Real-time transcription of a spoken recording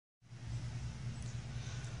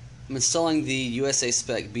I'm installing the USA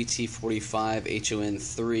Spec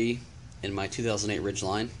BT45-HON3 in my 2008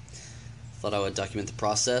 Ridgeline. Thought I would document the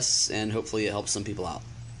process and hopefully it helps some people out.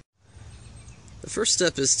 The first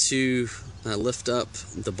step is to lift up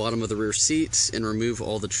the bottom of the rear seat and remove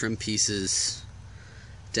all the trim pieces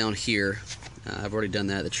down here. I've already done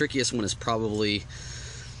that. The trickiest one is probably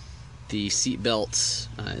the seat belt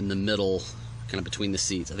in the middle, kind of between the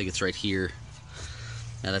seats. I think it's right here.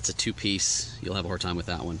 That's a two-piece. You'll have a hard time with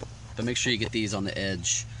that one. But make sure you get these on the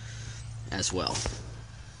edge as well.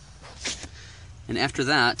 And after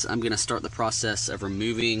that, I'm going to start the process of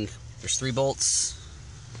removing, there's 3 bolts.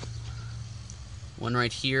 One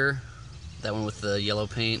right here, that one with the yellow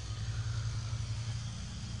paint.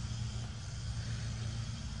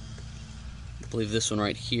 I believe this one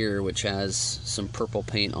right here, which has some purple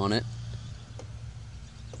paint on it.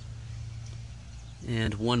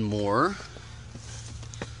 And one more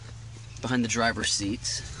behind the driver's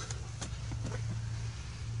seat.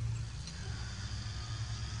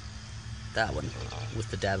 That one with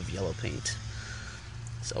the dab of yellow paint.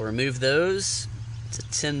 So I'll remove those. It's a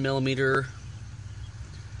 10mm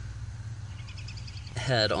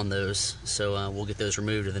head on those, so we'll get those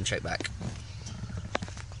removed and then check back.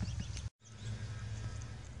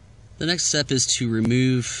 The next step is to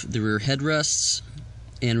remove the rear headrests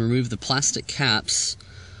and remove the plastic caps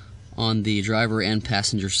on the driver and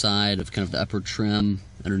passenger side of kind of the upper trim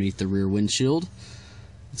underneath the rear windshield.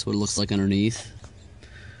 That's what it looks like underneath.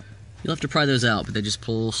 You'll have to pry those out, but they just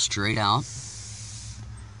pull straight out.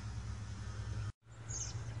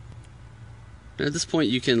 And at this point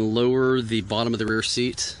you can lower the bottom of the rear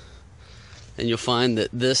seat and you'll find that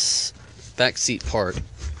this back seat part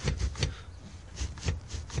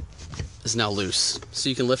is now loose. So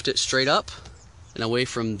you can lift it straight up and away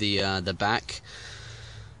from the back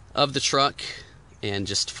of the truck and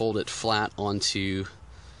just fold it flat onto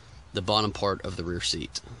the bottom part of the rear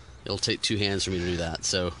seat. It'll take 2 hands for me to do that,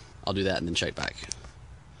 so I'll do that and then check back.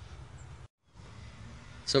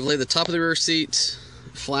 So I've laid the top of the rear seat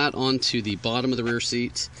flat onto the bottom of the rear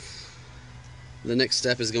seat. The next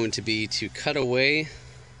step is going to be to cut away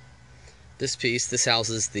this piece. This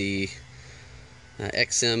houses the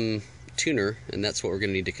XM tuner, and that's what we're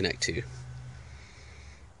going to need to connect to.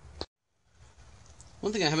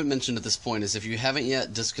 One thing I haven't mentioned at this point is if you haven't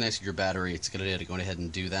yet disconnected your battery, it's a good idea to go ahead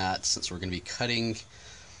and do that, since we're going to be cutting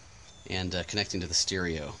and connecting to the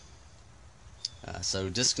stereo. So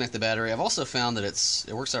disconnect the battery. I've also found that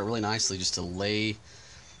it works out really nicely just to lay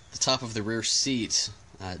the top of the rear seat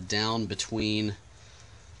down between,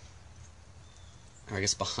 or I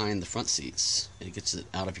guess behind the front seats. It gets it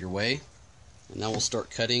out of your way. And now we'll start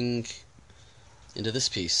cutting into this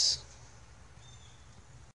piece.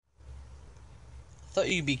 I thought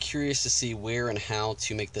you'd be curious to see where and how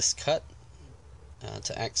to make this cut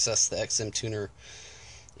to access the XM tuner.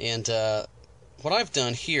 And what I've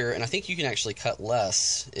done here, and I think you can actually cut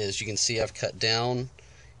less, is you can see I've cut down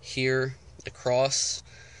here, across,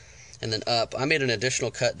 and then up. I made an additional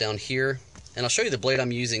cut down here, and I'll show you the blade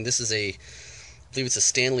I'm using. This is I believe it's a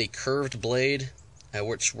Stanley curved blade,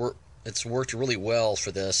 which it's worked really well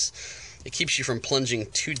for this. It keeps you from plunging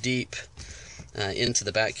too deep into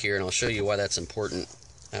the back here, and I'll show you why that's important.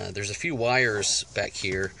 There's a few wires back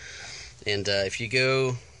here, and if you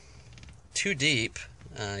go too deep,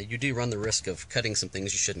 you do run the risk of cutting some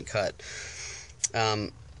things you shouldn't cut.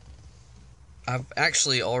 I've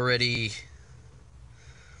actually already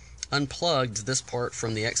unplugged this part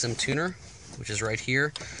from the XM tuner, which is right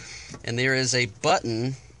here, and there is a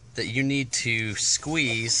button that you need to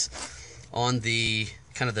squeeze on the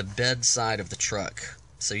kind of the bed side of the truck.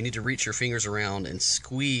 So you need to reach your fingers around and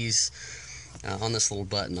squeeze on this little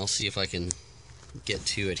button. I'll see if I can get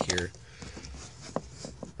to it here.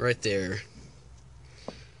 Right there.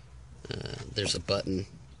 There's a button.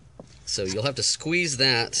 So you'll have to squeeze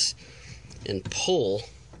that and pull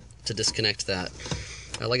to disconnect that.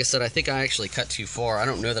 Like I said, I think I actually cut too far. I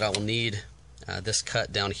don't know that I will need this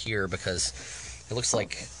cut down here, because it looks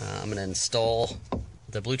like I'm going to install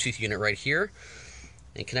the Bluetooth unit right here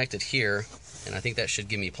and connect it here, and I think that should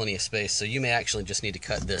give me plenty of space. So you may actually just need to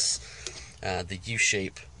cut this, the U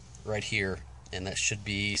shape right here, and that should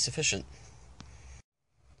be sufficient.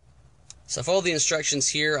 So I followed the instructions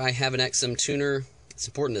here. I have an XM tuner. It's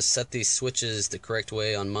important to set these switches the correct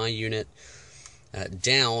way on my unit.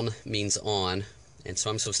 Down means on, and so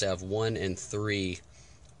I'm supposed to have 1 and 3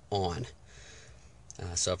 on.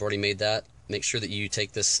 So I've already made that. Make sure that you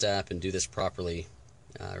take this step and do this properly,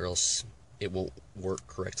 or else it won't work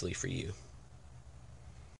correctly for you.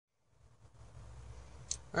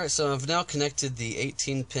 Alright, so I've now connected the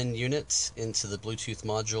 18-pin unit into the Bluetooth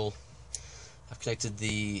module. I've connected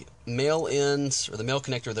the male end, or the male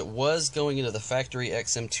connector that was going into the factory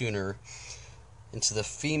XM tuner, into the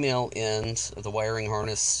female end of the wiring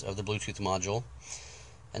harness of the Bluetooth module.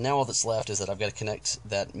 And now all that's left is that I've got to connect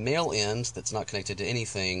that male end that's not connected to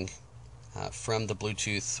anything from the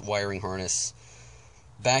Bluetooth wiring harness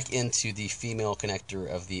back into the female connector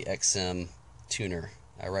of the XM tuner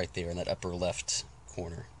right there in that upper left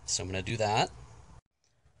corner. So I'm going to do that.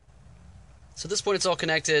 So at this point it's all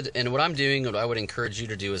connected, and what I'm doing, what I would encourage you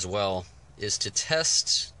to do as well, is to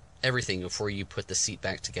test everything before you put the seat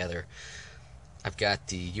back together. I've got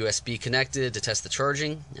the USB connected to test the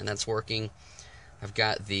charging, and that's working. I've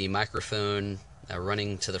got the microphone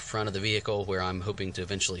running to the front of the vehicle, where I'm hoping to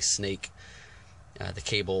eventually snake the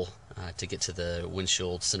cable to get to the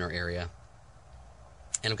windshield center area.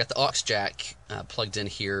 And I've got the aux jack plugged in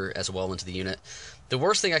here as well into the unit. The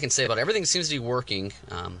worst thing I can say about it, everything seems to be working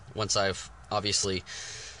once I've obviously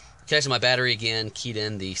connected my battery again, keyed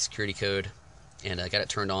in the security code, and got it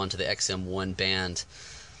turned on to the XM1 band.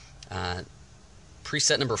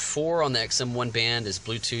 Preset number 4 on the XM1 band is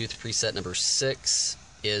Bluetooth. Preset number 6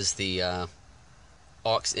 is the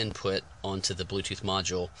aux input onto the Bluetooth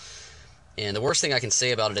module. And the worst thing I can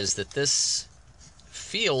say about it is that this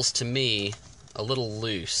feels to me a little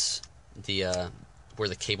loose, where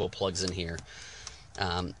the cable plugs in here.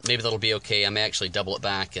 Maybe that'll be okay. I may actually double it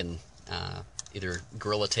back and either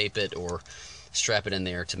Gorilla Tape it or strap it in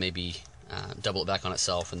there to maybe double it back on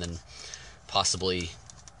itself, and then possibly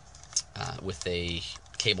with a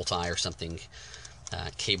cable tie or something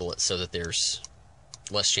cable it so that there's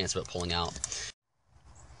less chance of it pulling out.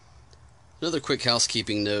 Another quick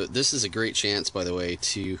housekeeping note, this is a great chance, by the way,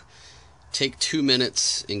 to take 2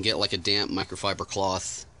 minutes and get like a damp microfiber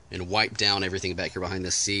cloth and wipe down everything back here behind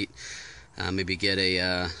this seat. Maybe get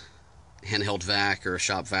a handheld vac or a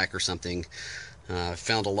shop vac or something.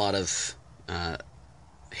 Found a lot of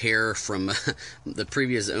hair from the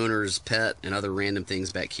previous owner's pet and other random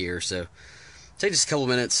things back here, so take just a couple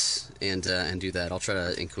minutes and do that. I'll try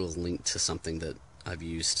to include a link to something that I've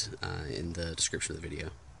used in the description of the video.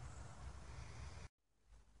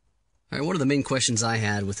 Alright, one of the main questions I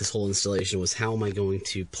had with this whole installation was how am I going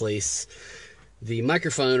to place the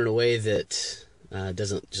microphone in a way that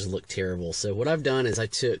doesn't just look terrible. So what I've done is I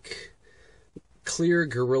took clear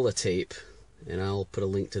Gorilla Tape, and I'll put a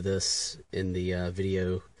link to this in the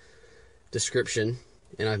video description,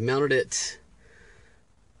 and I've mounted it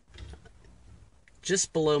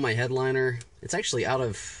just below my headliner. It's actually out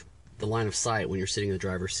of the line of sight when you're sitting in the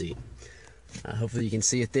driver's seat. Hopefully you can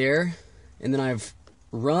see it there. And then I've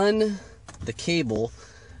run the cable,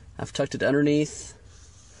 I've tucked it underneath,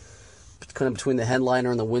 kind of between the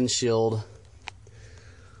headliner and the windshield,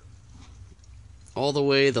 all the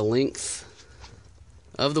way the length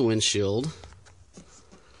of the windshield,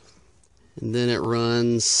 and then it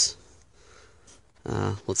runs,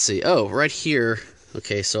 let's see, oh, right here.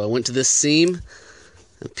 Okay, so I went to this seam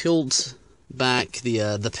and peeled back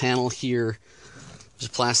the panel here. There's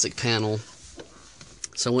a plastic panel.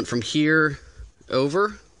 So I went from here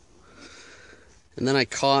over, and then I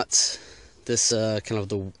caught this kind of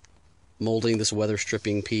the molding, this weather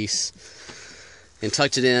stripping piece, and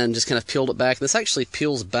tucked it in, just kind of peeled it back. This actually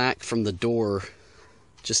peels back from the door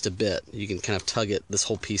just a bit. You can kind of tug it, this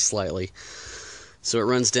whole piece, slightly. So it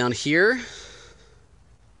runs down here.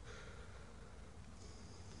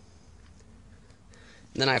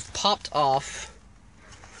 And then I've popped off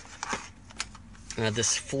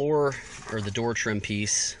this floor, or the door trim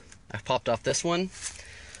piece. I've popped off this one.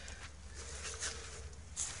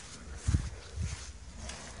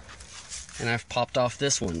 And I've popped off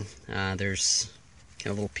this one. There's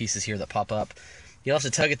kind of little pieces here that pop up. You'll have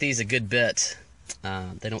to tug at these a good bit.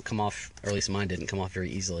 They don't come off, or at least mine didn't come off very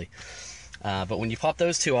easily. But when you pop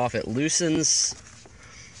those two off, it loosens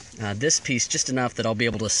this piece just enough that I'll be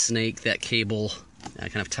able to snake that cable,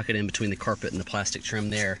 kind of tuck it in between the carpet and the plastic trim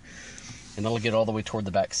there, and that'll get all the way toward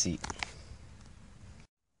the back seat.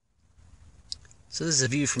 So this is a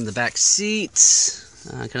view from the back seat,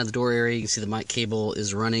 kind of the door area. You can see the mic cable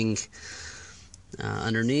is running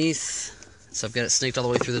underneath. So I've got it snaked all the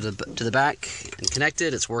way through to the back and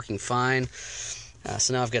connected. It's working fine.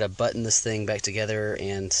 So now I've got to button this thing back together,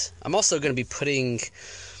 and I'm also going to be putting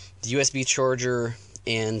the USB charger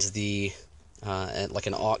and the like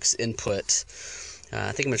an aux input.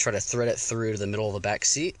 I think I'm going to try to thread it through to the middle of the back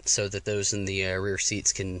seat so that those in the rear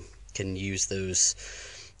seats can use those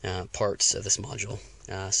parts of this module.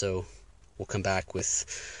 So we'll come back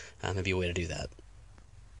with maybe a way to do that.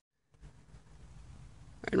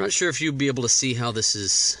 I'm not sure if you'll be able to see how this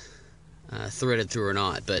is threaded through or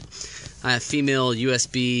not, but I have female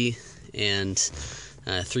USB and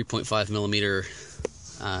 3.5 millimeter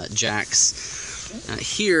jacks.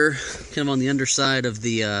 Here, kind of on the underside of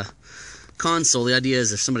the console, the idea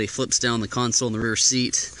is if somebody flips down the console in the rear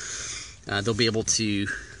seat, they'll be able to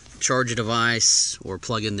charge a device or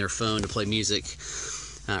plug in their phone to play music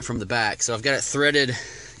from the back. So I've got it threaded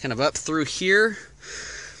kind of up through here,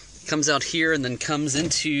 comes out here, and then comes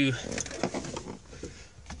into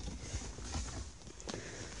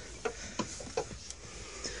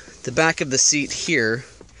the back of the seat here.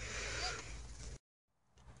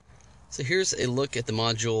 So here's a look at the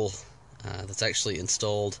module that's actually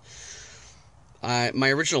installed. My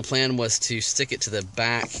original plan was to stick it to the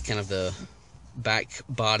back, kind of the back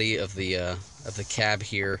body of the cab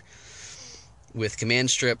here with command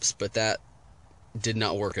strips, but that did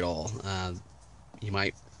not work at all. You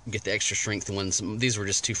might get the extra strength ones. These were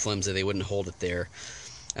just too flimsy, they wouldn't hold it there.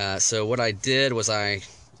 So what I did was I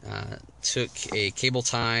took a cable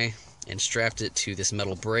tie and strapped it to this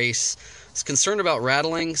metal brace. I was concerned about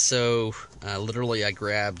rattling, so literally I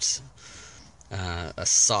grabbed a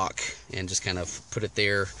sock and just kind of put it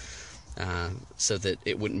there so that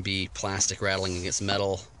it wouldn't be plastic rattling against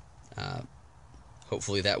metal.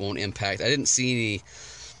 Hopefully that won't impact. I didn't see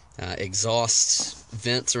any exhaust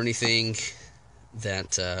vents or anything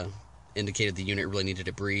that indicated the unit really needed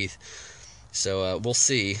to breathe. So we'll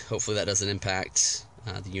see. Hopefully that doesn't impact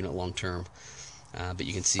the unit long term. But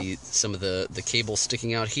you can see some of the cable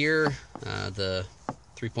sticking out here, the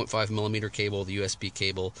 3.5 millimeter cable, the USB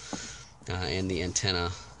cable, and the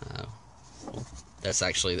antenna. That's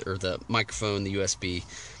actually, or the microphone, the USB,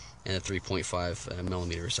 and the 3.5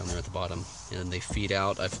 millimeters down there at the bottom. And then they feed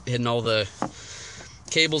out. I've hidden all the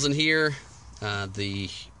cables in here, the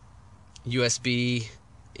USB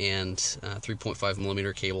and 3.5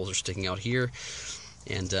 millimeter cables are sticking out here.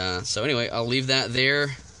 And so anyway, I'll leave that there,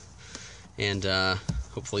 and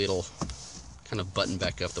hopefully it'll kind of button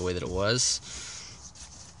back up the way that it was,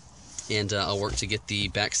 and I'll work to get the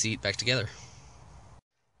back seat back together.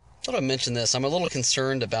 I thought I'd mention this. I'm a little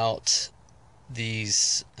concerned about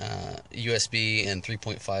these USB and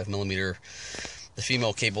 3.5 millimeter, the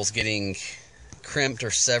female cables, getting crimped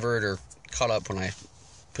or severed or caught up when I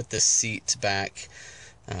put this seat back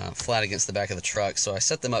flat against the back of the truck. So I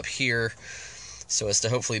set them up here so as to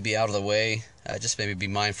hopefully be out of the way. Just maybe be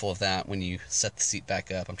mindful of that when you set the seat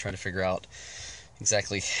back up. I'm trying to figure out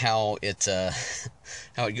exactly how it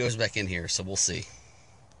goes back in here, so we'll see.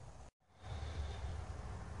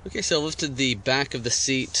 Okay, so I lifted the back of the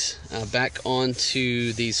seat back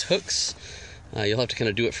onto these hooks. You'll have to kind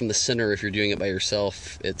of do it from the center if you're doing it by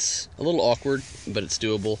yourself. It's a little awkward, but it's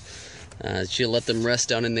doable. You let them rest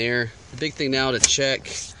down in there. The big thing now to check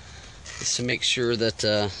is to make sure that,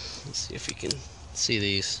 let's see if you can see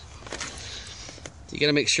these. You got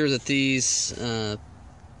to make sure that these, where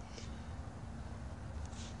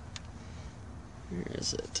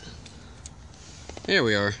is it? There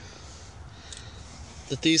we are.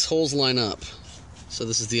 That these holes line up. So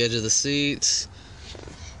this is the edge of the seat,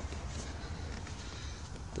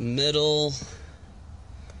 the middle,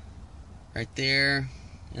 right there,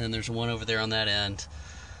 and then there's one over there on that end.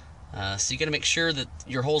 So you got to make sure that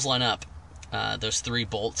your holes line up. Those 3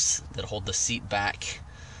 bolts that hold the seat back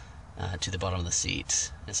to the bottom of the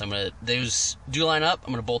seat. And so those do line up.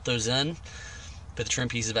 I'm gonna bolt those in, put the trim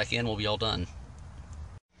pieces back in, we'll be all done.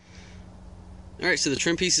 Alright, so the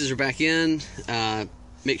trim pieces are back in.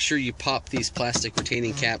 Make sure you pop these plastic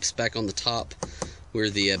retaining caps back on the top where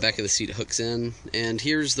the back of the seat hooks in. And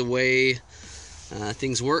here's the way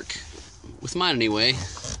things work, with mine anyway.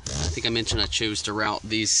 I think I mentioned I chose to route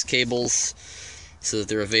these cables so that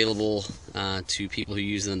they're available to people who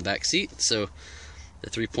use them in the back seat. So the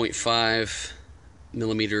 3.5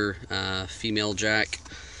 millimeter female jack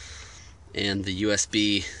and the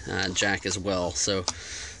USB jack as well. So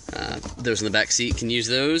those in the back seat can use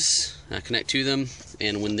those, connect to them,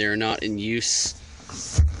 and when they're not in use,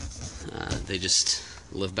 they just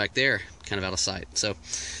live back there, kind of out of sight. So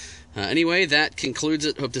anyway, that concludes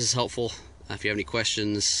it. Hope this is helpful. If you have any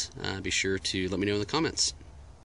questions, be sure to let me know in the comments.